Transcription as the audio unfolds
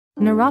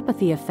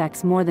Neuropathy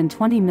affects more than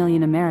 20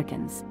 million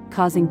Americans,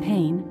 causing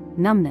pain,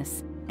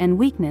 numbness, and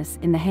weakness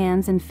in the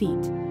hands and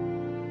feet.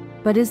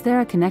 But is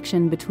there a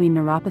connection between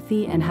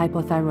neuropathy and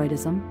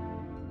hypothyroidism?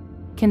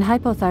 Can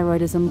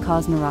hypothyroidism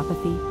cause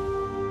neuropathy?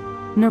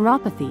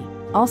 Neuropathy,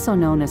 also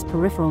known as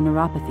peripheral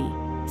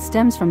neuropathy,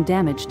 stems from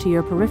damage to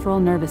your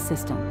peripheral nervous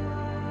system.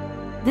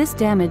 This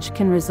damage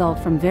can result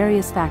from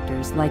various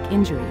factors like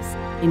injuries,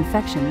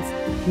 infections,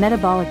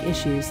 metabolic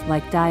issues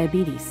like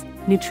diabetes,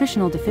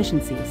 nutritional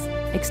deficiencies,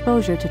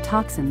 exposure to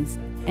toxins,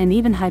 and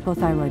even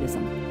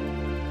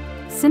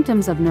hypothyroidism.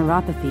 Symptoms of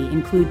neuropathy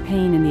include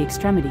pain in the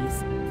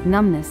extremities,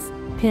 numbness,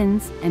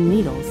 pins and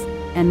needles,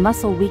 and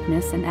muscle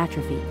weakness and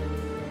atrophy.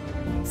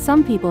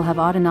 Some people have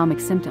autonomic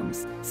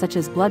symptoms, such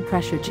as blood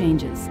pressure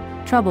changes,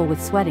 trouble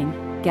with sweating,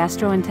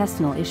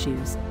 gastrointestinal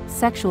issues,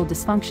 sexual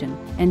dysfunction,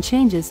 and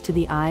changes to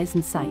the eyes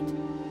and sight.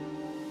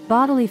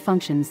 Bodily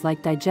functions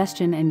like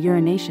digestion and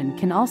urination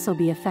can also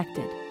be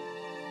affected.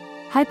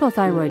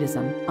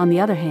 Hypothyroidism, on the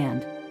other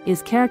hand,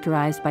 is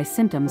characterized by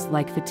symptoms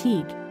like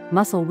fatigue,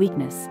 muscle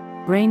weakness,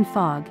 brain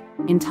fog,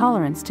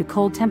 intolerance to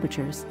cold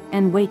temperatures,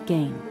 and weight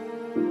gain.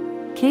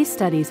 Case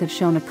studies have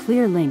shown a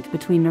clear link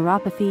between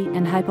neuropathy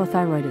and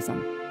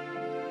hypothyroidism.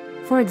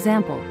 For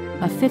example,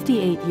 a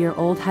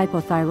 58-year-old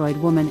hypothyroid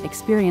woman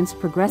experienced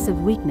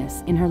progressive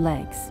weakness in her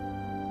legs.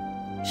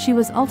 She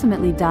was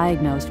ultimately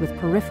diagnosed with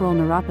peripheral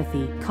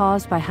neuropathy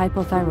caused by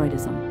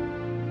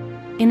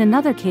hypothyroidism. In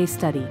another case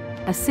study,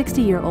 a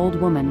 60-year-old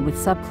woman with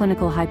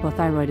subclinical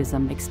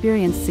hypothyroidism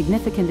experienced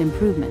significant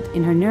improvement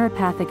in her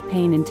neuropathic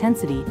pain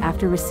intensity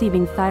after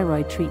receiving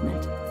thyroid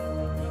treatment.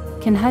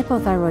 Can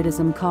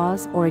hypothyroidism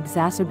cause or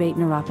exacerbate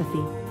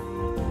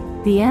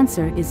neuropathy? The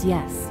answer is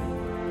yes.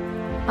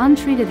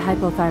 Untreated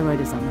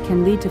hypothyroidism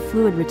can lead to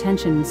fluid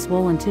retention in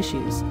swollen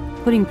tissues,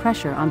 putting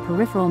pressure on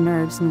peripheral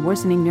nerves and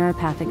worsening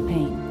neuropathic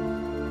pain.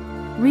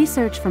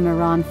 Research from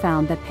Iran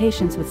found that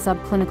patients with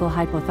subclinical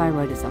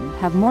hypothyroidism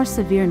have more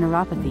severe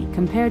neuropathy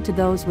compared to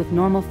those with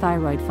normal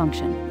thyroid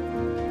function.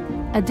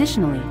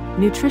 Additionally,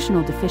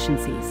 nutritional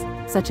deficiencies,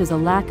 such as a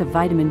lack of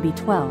vitamin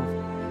B12,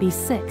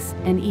 B6,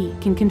 and E,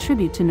 can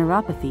contribute to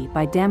neuropathy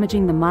by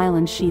damaging the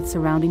myelin sheath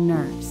surrounding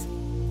nerves.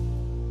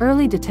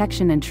 Early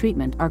detection and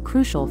treatment are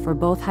crucial for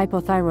both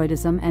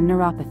hypothyroidism and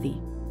neuropathy.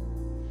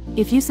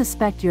 If you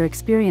suspect you're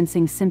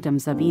experiencing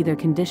symptoms of either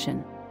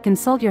condition,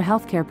 consult your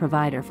healthcare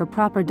provider for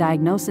proper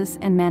diagnosis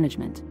and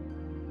management.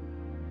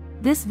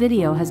 This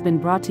video has been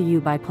brought to you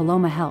by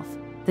Paloma Health,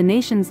 the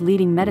nation's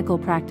leading medical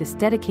practice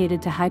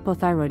dedicated to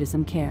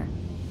hypothyroidism care.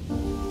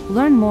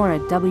 Learn more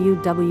at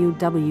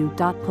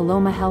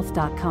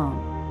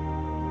www.palomahealth.com.